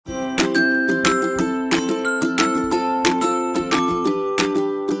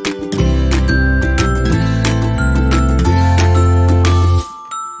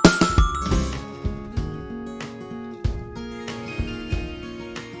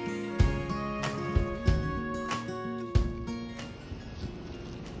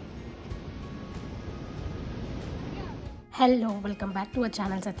Hello welcome back to our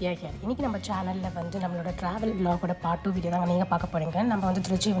channel Sathya here. இன்றைக்கி நம்ம சேனலில் வந்து நம்மளோட ட்ராவல் விலாகோட பார்ட் 2 வீடியோ தான் நீங்கள் பார்க்க போகிறீங்க. நம்ம வந்து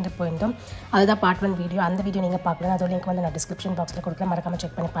திருச்சி வந்து போயிருந்தோம். அதுதான் பார்ட் 1 வீடியோ. அந்த வீடியோ நீங்கள் பார்க்கலாம். அதோட லிங்க் வந்து நான் டிஸ்கிரிப்ஷன் பாக்ஸில் கொடுக்குறேன், மறக்காமல்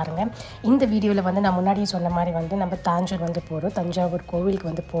செக் பண்ணி பாருங்கள். இந்த வீடியோவில் வந்து நான் முன்னாடியே சொன்ன மாதிரி வந்து நம்ம தாஞ்சூர் வந்து போகிறோம். தஞ்சாவூர் கோவிலுக்கு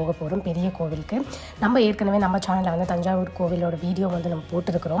வந்து போக போகிறோம், பெரிய கோவிலுக்கு. நம்ம ஏற்கனவே நம்ம சேனலில் வந்து தஞ்சாவூர் கோவிலோட வீடியோ வந்து நம்ம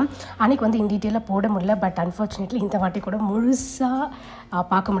போட்டுருக்கிறோம். அன்றைக்கி வந்து இன் டீட்டெயிலாக போட முடியல, பட் அன்ஃபார்ச்சுனேட்லி இந்த வாட்டி கூட முழுசாக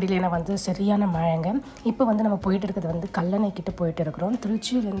பார்க்க முடியல. ஏன்னா வந்து சரியான மழைங்க. இப்போ வந்து நம்ம போயிட்டு இருக்கிறது வந்து கல்லணை கிட்ட போயிட்டு இருக்கிறோம்.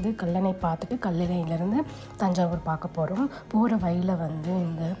 திருச்சியிலேருந்து கல்லணை பார்த்துட்டு கல்லணையிலேருந்து தஞ்சாவூர் பார்க்க போகிறோம். போகிற வழியில் வந்து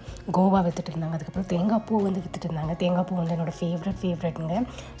இந்த கோவா விற்றுட்டு இருந்தாங்க. அதுக்கப்புறம் தேங்காய் பூ வந்து விற்றுட்டு இருந்தாங்க. தேங்காய் பூ வந்து என்னோடய ஃபேவரெட்டுங்க.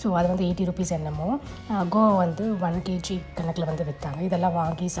 ஸோ அது வந்து 80 rupees என்னமோ. கோவா வந்து 1 kg கணக்கில் வந்து விற்றாங்க. இதெல்லாம்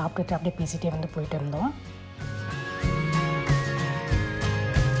வாங்கி சாப்பிட்டுட்டு அப்படியே பேசிகிட்டே வந்து போயிட்டு இருந்தோம்.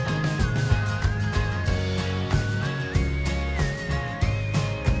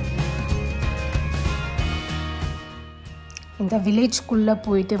 இந்த வில்லேஜ்குள்ளே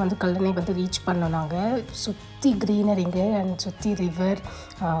போயிட்டு வந்து கல்லணை வந்து ரீச் பண்ணோம். நாங்கள் சுற்றி க்ரீனரிங்கு அண்ட் சுற்றி ரிவர்,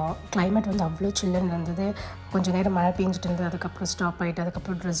 கிளைமேட் வந்து அவ்வளோ சில்லுன்னு இருந்தது. கொஞ்சம் நேரம் மழை பெஞ்சிட்டு இருந்தது, அதுக்கப்புறம் ஸ்டாப் ஆகிட்டு,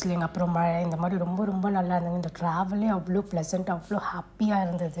 அதுக்கப்புறம் ட்ரெஸ்லிங், அப்புறம் மழை, இந்த மாதிரி ரொம்ப ரொம்ப நல்லா இருந்தது. இந்த ட்ராவலே அவ்வளோ ப்ளசண்ட், அவ்வளோ ஹாப்பியாக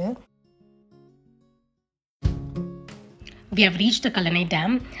இருந்தது. We have reached the Kallanai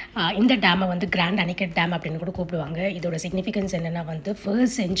Dam. இந்த டேமை வந்து கிராண்ட் அனிகட் டேம் அப்படின்னு கூட கூப்பிடுவாங்க. இதோட சிக்னிஃபிகன்ஸ் என்னென்னா வந்து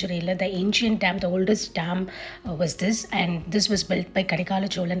first செஞ்சுரியில் the ancient dam, the oldest dam was this, and this was built by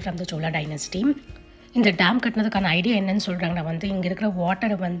Karikala Cholan from the Chola dynasty. இந்த டேம் கட்டினதுக்கான ஐடியா என்னன்னு சொல்கிறாங்கன்னா வந்து இங்கே இருக்கிற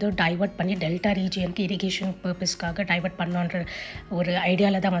வாட்டரை வந்து டைவர்ட் பண்ணி டெல்டா ரீஜியனுக்கு இரிகேஷன் பர்பஸ்க்காக டைவர்ட் பண்ணோன்ற ஒரு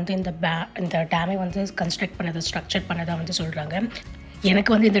ஐடியாவில் தான் வந்து இந்த டேமை வந்து கன்ஸ்ட்ரக்ட் பண்ணதை, ஸ்ட்ரக்சர் பண்ணதாக வந்து சொல்கிறாங்க.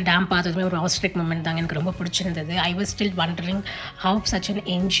 எனக்கு வந்து இந்த டேம் பார்த்ததுமே ஒரு ஆஸ்ட்ரிக் மூமெண்ட் தாங்க. எனக்கு ரொம்ப பிடிச்சிருந்தது. I was still wandering how such an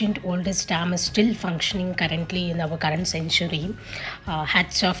ancient oldest dam is still functioning currently in our current century.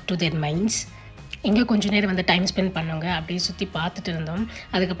 Hats off to their minds. இங்கே கொஞ்சம் நேரம் வந்து டைம் ஸ்பெண்ட் பண்ணோங்க. அப்படியே சுற்றி பார்த்துட்டு இருந்தோம்.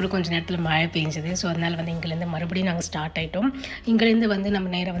 அதுக்கப்புறம் கொஞ்சம் நேரத்தில் மழை பெஞ்சது. ஸோ அதனால் வந்து இங்கேருந்து மறுபடியும் நாங்கள் ஸ்டார்ட் ஆகிட்டோம். இங்கேருந்து வந்து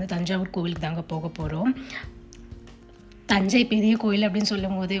நம்ம நேராக வந்து தஞ்சாவூர் கோவிலுக்கு தாங்க போக போகிறோம். தஞ்சை பெரிய கோயில் அப்படின்னு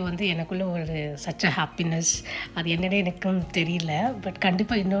சொல்லும் போதே வந்து எனக்குள்ளே ஒரு சச் அ ஹாப்பினஸ். அது என்னென்ன எனக்கும் தெரியல. பட்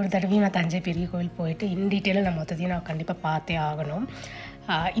கண்டிப்பாக இன்னொரு தடவையும் நான் தஞ்சை பெரிய கோயில் போயிட்டு இன் டீட்டெயிலாக நான் மொத்தத்தையும் நான் கண்டிப்பாக பார்த்தே ஆகணும்.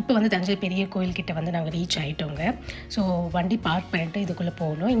 இப்போ வந்து தஞ்சை பெரிய கோயில்கிட்ட வந்து நாங்கள் ரீச் ஆகிட்டோங்க. ஸோ வண்டி பார்க் பண்ணிட்டு இதுக்குள்ளே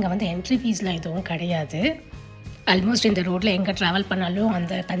போகணும். இங்கே வந்து என்ட்ரி ஃபீஸ்லாம் எதுவும் கிடையாது. ஆல்மோஸ்ட் இந்த ரோட்டில் எங்கே ட்ராவல் பண்ணாலும்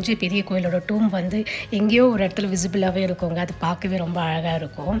அந்த தஞ்சை பெரிய கோயிலோட டூம் வந்து எங்கேயோ ஒரு இடத்துல விசிபிளாகவே இருக்குங்க. அது பார்க்கவே ரொம்ப அழகாக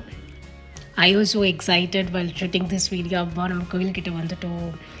இருக்கும். I was so excited while shooting this video. அப்பா நம்ம கோவில்கிட்ட வந்துட்டோம்,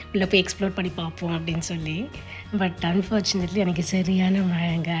 உள்ளே போய் எக்ஸ்ப்ளோர் பண்ணி பார்ப்போம் அப்படின்னு சொல்லி. பட் அன்ஃபார்ச்சுனேட்லி எனக்கு சரியான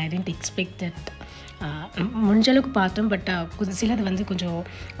மழைங்க. ஐ டென்ட் எக்ஸ்பெக்ட் தட். முடிஞ்சளவுக்கு பார்த்தோம். பட் சிலது வந்து கொஞ்சம்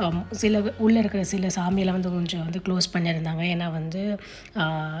சில உள்ளே இருக்கிற சில சாமியெல்லாம் வந்து கொஞ்சம் வந்து க்ளோஸ் பண்ணியிருந்தாங்க. ஏன்னா வந்து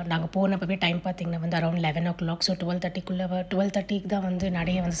நாங்கள் போனப்பவே டைம் பார்த்திங்கன்னா வந்து அரௌண்ட் 11 o'clock. ஸோ 12:30 தான் வந்து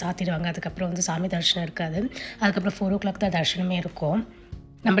நடையை வந்து சாத்திடுவாங்க. அதுக்கப்புறம் வந்து சாமி தரிசனம் இருக்காது. அதுக்கப்புறம் 4 o'clock தான் தரிசனமே இருக்கும்.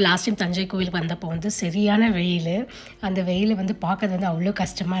 நம்ம லாஸ்ட் டைம் தஞ்சை கோவிலுக்கு வந்தப்போ வந்து சரியான வெயில். அந்த வெயில் வந்து பார்க்கறது வந்து அவ்வளோ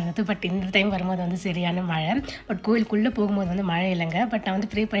கஷ்டமாக இருந்தது. பட் இந்த டைம் வரும்போது வந்து சரியான மழை. பட் கோயிலுக்குள்ளே போகும்போது வந்து மழை இல்லைங்க. பட் நான் வந்து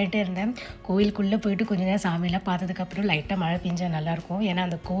ப்ரே பண்ணிகிட்டே இருந்தேன். கோயிலுக்குள்ளே போயிட்டு கொஞ்சம் நேரம் சாமியெல்லாம் பார்த்ததுக்கப்புறம் லைட்டாக மழை பெஞ்சால் நல்லாயிருக்கும். ஏன்னா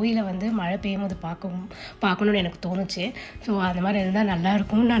அந்த கோயிலை வந்து மழை பெய்யும் போது பார்க்கணுன்னு எனக்கு தோணுச்சு. ஸோ அந்த மாதிரி இருந்தால்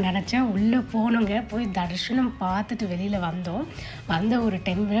நல்லாயிருக்கும்னு நான் நினச்சேன். உள்ளே போனோங்க. போய் தரிசனம் பார்த்துட்டு வெளியில் வந்த ஒரு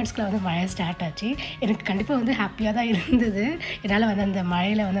 10 minutesக்குள்ள வந்து மழை ஸ்டார்ட் ஆச்சு. எனக்கு கண்டிப்பாக வந்து ஹாப்பியாக தான் இருந்தது. என்னால் வந்து அந்த மழை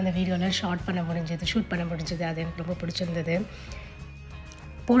வந்து அந்த வீடியோலாம் ஷூட் பண்ண முடிஞ்சது. அது எனக்கு ரொம்ப பிடிச்சிருந்தது.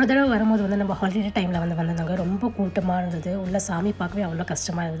 போன தடவை வரும்போது வந்து நம்ம ஹாலிடே டைமில் வந்து வந்திருந்தாங்க. ரொம்ப கூட்டமாக இருந்தது. உள்ள சாமி பார்க்கவே அவ்வளோ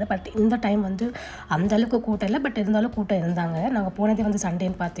கஷ்டமாக இருந்தது. பட் இந்த டைம் வந்து அந்தளவுக்கு கூட்டம் இல்லை. பட் இருந்தாலும் கூட்டம் இருந்தாங்க. நாங்கள் போனதே வந்து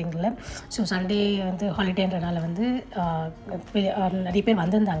சண்டேன்னு பார்த்தீங்களே. ஸோ சண்டே வந்து ஹாலிடேன்றனால வந்து நிறைய பேர்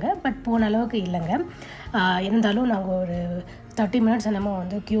வந்திருந்தாங்க. பட் போன அளவுக்கு இல்லைங்க. இருந்தாலும் நாங்கள் ஒரு 30 minutes என்னமோ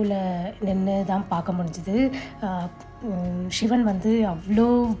வந்து க்யூவில் நின்று தான் பார்க்க முடிஞ்சுது. சிவன் வந்து அவ்வளோ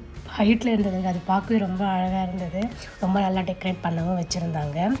ஹைட்டில் இருந்ததுங்க. அது பார்க்கவே ரொம்ப அழகாக இருந்தது. ரொம்ப நல்லா டெக்கரேட் பண்ணவும்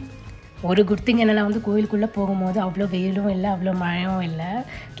வச்சுருந்தாங்க. ஒரு குட் திங் என்னென்னா வந்து கோயிலுக்குள்ளே போகும்போது அவ்வளோ வெயிலும் இல்லை, அவ்வளோ மழையும் இல்லை.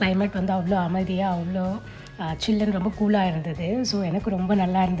 கிளைமேட் வந்து அவ்வளோ அமைதியாக, அவ்வளோ சில்லுன்னு, ரொம்ப கூலாக இருந்தது. ஸோ எனக்கு ரொம்ப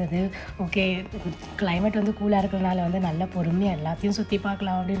நல்லா இருந்தது. ஓகே, கிளைமேட் வந்து கூலாக இருக்கிறதுனால வந்து நல்லா பொறுமையாக எல்லாத்தையும் சுற்றி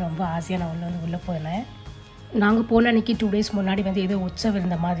பார்க்கலாம் அப்படின்னு ரொம்ப ஆசையாக நான் உள்ளே போனேன். நாங்கள் போன அன்றைக்கி 2 days முன்னாடி வந்து ஏதோ உற்சவம்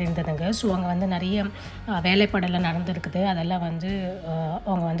இருந்த மாதிரி இருந்ததுங்க. ஸோ அங்கே வந்து நிறைய வேலைப்பாடெல்லாம் நடந்துருக்குது. அதெல்லாம் வந்து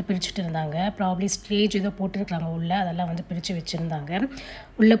அவங்க வந்து பிரிச்சுட்டு இருந்தாங்க. ப்ராப்ளி ஸ்டேஜ் ஏதோ போட்டுருக்குறாங்க உள்ளே. அதெல்லாம் வந்து பிரித்து வச்சுருந்தாங்க.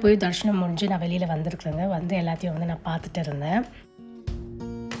 உள்ளே போய் தரிசனம் முடிஞ்சு நான் வெளியில் வந்திருக்குறேங்க. வந்து எல்லாத்தையும் வந்து நான் பார்த்துட்டு இருந்தேன்.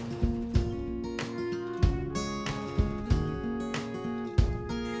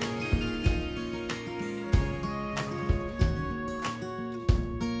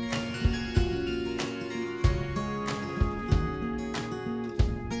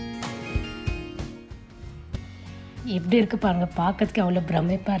 எப்படி இருக்குது பாருங்கள், பார்க்கறதுக்கு அவ்வளோ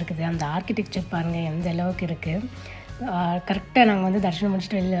பிரமிப்பாக இருக்குது. அந்த ஆர்கிடெக்சர் பாருங்கள் எந்த அளவுக்கு இருக்குது. கரெக்டாக நாங்கள் வந்து தரிசனம்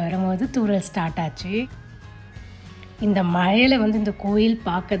முடிச்சுட்டு வெளியில் வரும்போது தூறல் ஸ்டார்ட் ஆச்சு. இந்த மழையில் வந்து இந்த கோயில்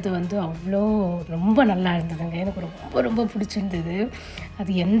பார்க்கறது வந்து அவ்வளோ ரொம்ப நல்லா இருந்ததுங்க. எனக்கு ரொம்ப ரொம்ப பிடிச்சிருந்தது.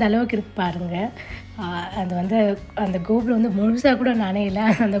 அது எந்த அளவுக்கு இருக்கு பாருங்கள். அது வந்து அந்த கோபுரம் வந்து முழுசாக கூட நனையலை.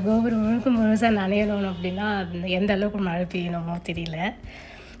 அந்த கோபுரம் முழுசாக நனையணும் அப்படின்னா எந்த அளவுக்கு மழை பெய்யணுமோ தெரியல.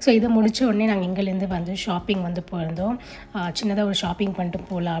 ஸோ இதை முடித்த உடனே நாங்கள் இங்கேருந்து வந்து ஷாப்பிங் வந்து போயிருந்தோம். சின்னதாக ஒரு ஷாப்பிங் பண்ணிட்டு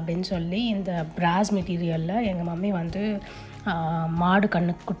போகலாம் அப்படின்னு சொல்லி இந்த பிராஸ் மெட்டீரியலில் எங்கள் மம்மி வந்து மாடு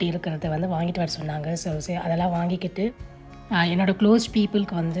கண்ணுக்குட்டி இருக்கிறத வந்து வாங்கிட்டு வர சொன்னாங்க. ஸோ அதெல்லாம் வாங்கிக்கிட்டு என்னோடய க்ளோஸ்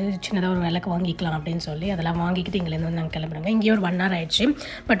பீப்புளுக்கு வந்து சின்னதாக ஒரு விளக்கு வாங்கிக்கலாம் அப்படின்னு சொல்லி அதெல்லாம் வாங்கிக்கிட்டு இங்கேருந்து வந்து நாங்கள் கிளம்புறோங்க. இங்கேயே ஒரு 1 hour ஆயிடுச்சு.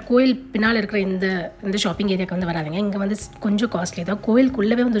 பட் கோயில் பின்னால் இருக்கிற இந்த ஷாப்பிங் ஏரியாவுக்கு வந்து வராதுங்க. இங்கே வந்து கொஞ்சம் காஸ்ட்லி தான்.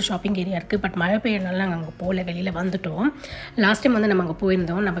 கோயிலுக்குள்ளவே வந்து ஒரு ஷாப்பிங் ஏரியா இருக்குது. பட் மழை பெய்யறனால நாங்கள் அங்கே போகல, வெளியில் வந்துவிட்டோம். லாஸ்ட் டைம் வந்து நம்ம அங்கே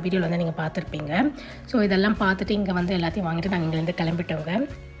போயிருந்தோம், நம்ம வீடியோவில் வந்து நீங்கள் பார்த்துருப்பீங்க. ஸோ இதெல்லாம் பார்த்துட்டு இங்கே வந்து எல்லாத்தையும் வாங்கிட்டு நாங்கள் இங்கேருந்து கிளம்பிட்டோங்க.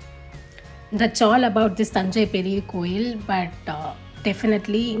 That's all about this Thanjai பெரிய கோயில். பட்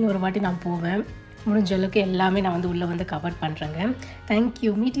டெஃபினெட்லி இன்னொரு வாட்டி நான் போவேன். முடிஞ்ச அளவுக்கு எல்லாமே நான் வந்து உள்ளே வந்து கவர் பண்ணுறேங்க.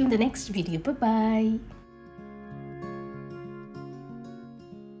 Thank you. Meet you in the next video. Bye.